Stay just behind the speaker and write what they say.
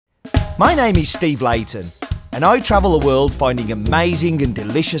My name is Steve Layton, and I travel the world finding amazing and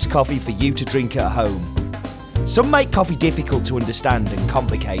delicious coffee for you to drink at home. Some make coffee difficult to understand and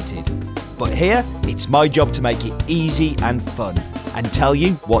complicated, but here it's my job to make it easy and fun and tell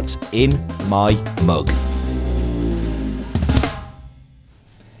you what's in my mug.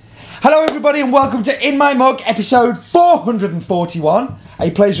 Hello everybody and welcome to In My Mug episode 441.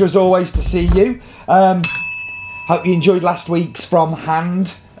 A pleasure as always to see you. Hope you enjoyed last week's From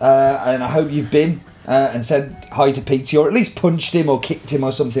Hand, and I hope you've been and said hi to Petey, or at least punched him or kicked him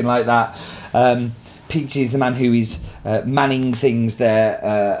or something like that. Petey is the man who is manning things there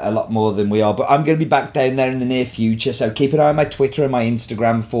a lot more than we are, but I'm going to be back down there in the near future, so keep an eye on my Twitter and my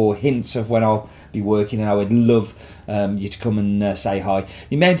Instagram for hints of when I'll be working, and I would love you to come and say hi.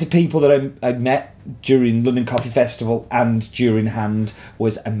 The amount of people that I met during London Coffee Festival and during Hand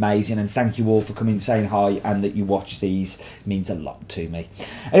was amazing, and thank you all for coming saying hi and that you watch these. It means a lot to me.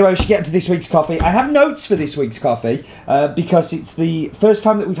 Anyway, we should get into this week's coffee. I have notes for this week's coffee because it's the first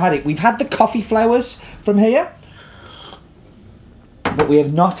time that we've had it. We've had the coffee flowers from here, but we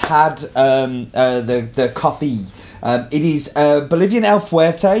have not had the coffee. It is Bolivian El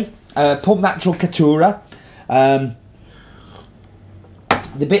Fuerte, Pulp Natural Caturra.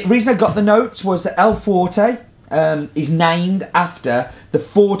 The reason I got the notes was that El Fuerte is named after the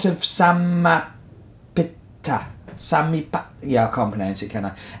fort of Samipata. Yeah, I can't pronounce it, can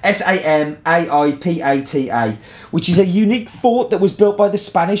I? Samaipata, which is a unique fort that was built by the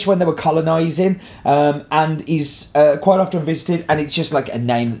Spanish when they were colonising, and is quite often visited, and it's just like a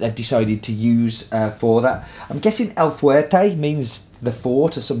name that they've decided to use for that. I'm guessing El Fuerte means the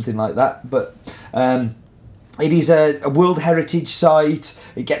fort or something like that, but it is a World Heritage Site.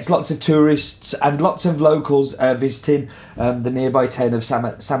 It gets lots of tourists and lots of locals visiting the nearby town of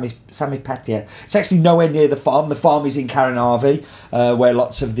Samaipata. It's actually nowhere near the farm. The farm is in Caranavi, where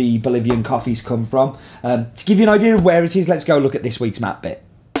lots of the Bolivian coffees come from. To give you an idea of where it is, let's go look at this week's map bit.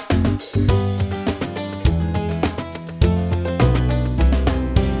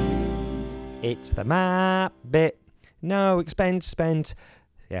 It's the map bit. No expense spent.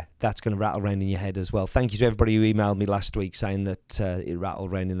 Yeah, that's going to rattle around in your head as well. Thank you to everybody who emailed me last week saying that it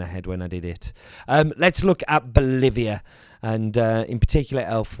rattled around in their head when I did it. Let's look at Bolivia, and in particular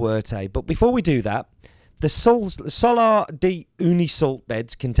El Fuerte. But before we do that, the Salar de Uyuni salt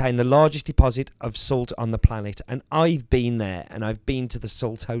beds contain the largest deposit of salt on the planet, and I've been there, and I've been to the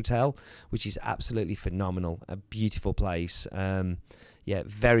Salt Hotel, which is absolutely phenomenal. A beautiful place. Yeah,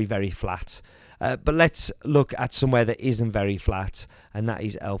 very, very flat. But let's look at somewhere that isn't very flat, and that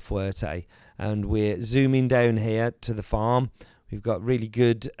is El Fuerte. And we're zooming down here to the farm. We've got really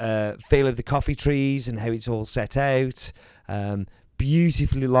good feel of the coffee trees and how it's all set out.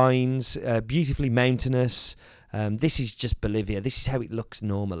 Beautifully lines, beautifully mountainous. This is just Bolivia. This is how it looks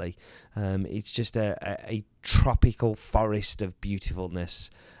normally. It's just a tropical forest of beautifulness.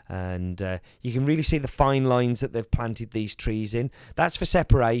 And you can really see the fine lines that they've planted these trees in. That's for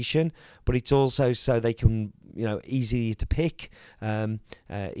separation, but it's also so they can, easier to pick,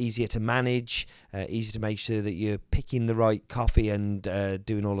 easier to manage, easier to make sure that you're picking the right coffee and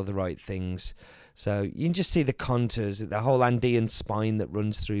doing all of the right things. So you can just see the contours, the whole Andean spine that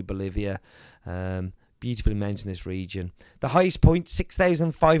runs through Bolivia. Beautifully mountainous region. The highest point,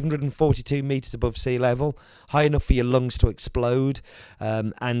 6,542 metres above sea level, high enough for your lungs to explode.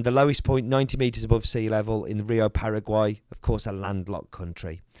 And the lowest point, 90 metres above sea level in Rio, Paraguay, of course a landlocked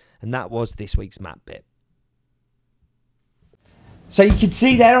country. And that was this week's map bit. So you can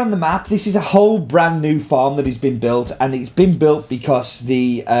see there on the map, this is a whole brand new farm that has been built, and it's been built because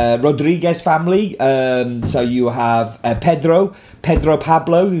the Rodriguez family, so you have Pedro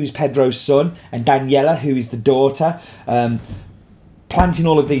Pablo, who is Pedro's son, and Daniela, who is the daughter, planting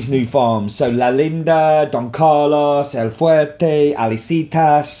all of these new farms. So La Linda, Don Carlos, El Fuerte,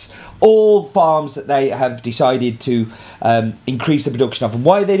 Alicitas, all farms that they have decided to increase the production of. And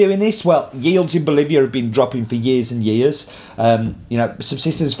why are they doing this? Well, yields in Bolivia have been dropping for years and years.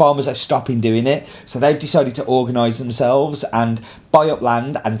 Subsistence farmers are stopping doing it. So they've decided to organise themselves and buy up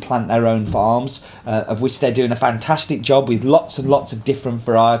land and plant their own farms, of which they're doing a fantastic job with lots and lots of different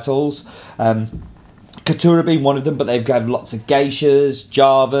varietals. Caturra being one of them, but they've got lots of geishas,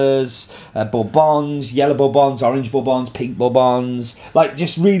 javas, bourbons, yellow bourbons, orange bourbons, pink bourbons, like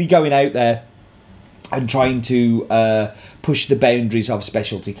just really going out there and trying to push the boundaries of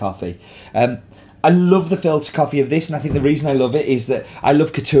specialty coffee. I love the filter coffee of this, and I think the reason I love it is that I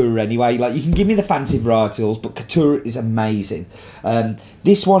love Caturra anyway. Like, you can give me the fancy varietals, but Caturra is amazing.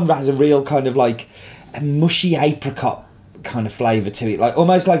 This one has a real kind of like a mushy apricot kind of flavour to it, like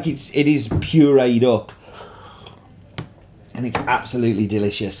almost like it is pureed up. and it's absolutely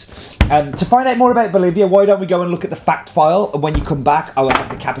delicious. To find out more about Bolivia, why don't we go and look at the fact file, and when you come back I will have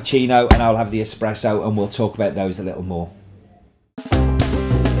the cappuccino and I'll have the espresso, and we'll talk about those a little more.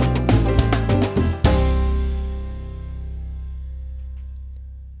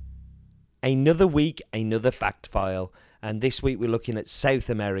 Another week, another fact file, and this week we're looking at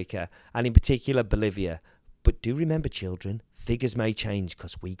South America, and in particular Bolivia. But do remember, children, figures may change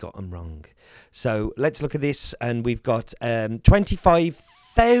because we got them wrong. So let's look at this, and we've got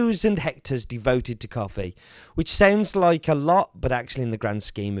 25,000 hectares devoted to coffee, which sounds like a lot, but actually in the grand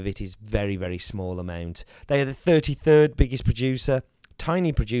scheme of it is very, very small amount. They are the 33rd biggest producer.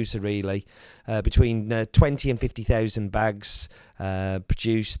 Tiny producer, really, between 20 and 50,000 bags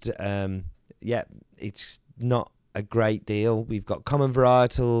produced. It's not a great deal. We've got common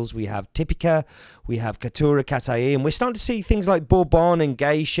varietals, we have Typica, we have Caturra Cataí, and we're starting to see things like Bourbon and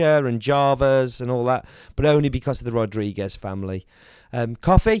Geisha and Javas and all that, but only because of the Rodriguez family.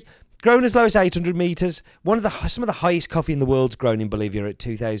 Coffee, grown as low as 800 metres. Some of the highest coffee in the world's grown in Bolivia at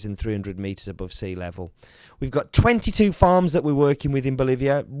 2,300 metres above sea level. We've got 22 farms that we're working with in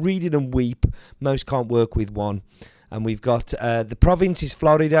Bolivia. Read it and weep. Most can't work with one. And we've got the province is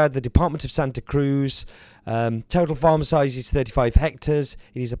Florida, the department of Santa Cruz. Total farm size is 35 hectares.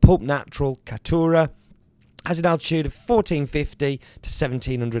 It is a pulp natural Caturra. Has an altitude of 1,450 to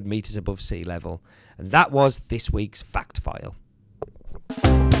 1,700 metres above sea level. And that was this week's fact file.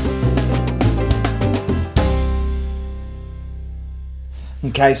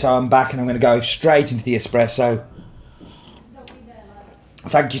 Okay, so I'm back and I'm going to go straight into the espresso.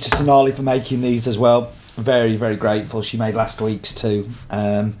 Thank you to Sonali for making these as well. Very, very grateful. She made last week's too.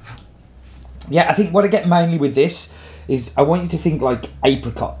 I think what I get mainly with this is I want you to think like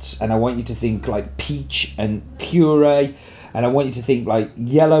apricots, and I want you to think like peach and puree, and I want you to think like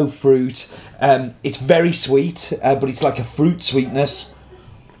yellow fruit. It's very sweet, but it's like a fruit sweetness.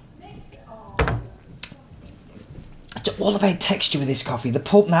 It's all about texture with this coffee. The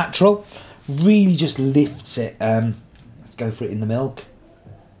pulp natural really just lifts it. Let's go for it in the milk.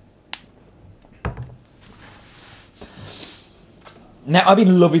 Now, I've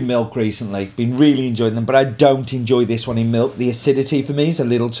been loving milk recently, been really enjoying them, but I don't enjoy this one in milk. The acidity for me is a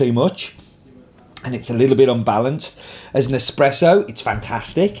little too much, and it's a little bit unbalanced. As an espresso, it's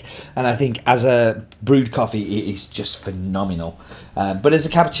fantastic, and I think as a brewed coffee, it is just phenomenal. But as a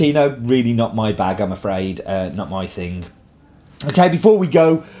cappuccino, really not my bag, I'm afraid, not my thing. Okay, before we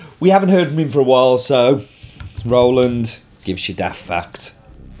go, we haven't heard from him for a while, so Roland gives you daft fact.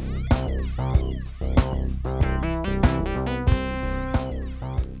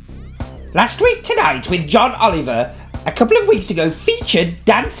 Last Week Tonight with John Oliver, a couple of weeks ago, featured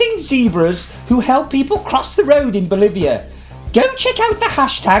dancing zebras who help people cross the road in Bolivia. Go check out the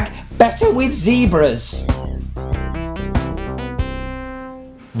hashtag #BetterWithZebras.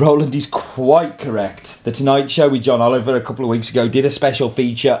 Roland is quite correct. The Tonight Show with John Oliver a couple of weeks ago did a special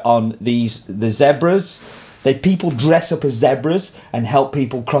feature on the zebras. People dress up as zebras and help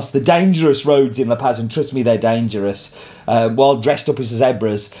people cross the dangerous roads in La Paz, and trust me, they're dangerous, while dressed up as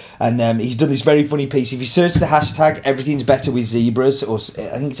zebras. And he's done this very funny piece. If you search the hashtag Everything's Better with Zebras, or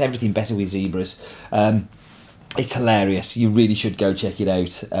I think it's Everything Better with Zebras, it's hilarious. You really should go check it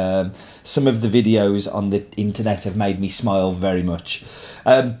out. Some of the videos on the internet have made me smile very much.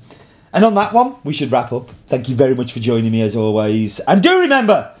 And on that one, we should wrap up. Thank you very much for joining me as always. And do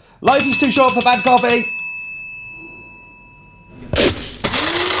remember, life is too short for bad coffee.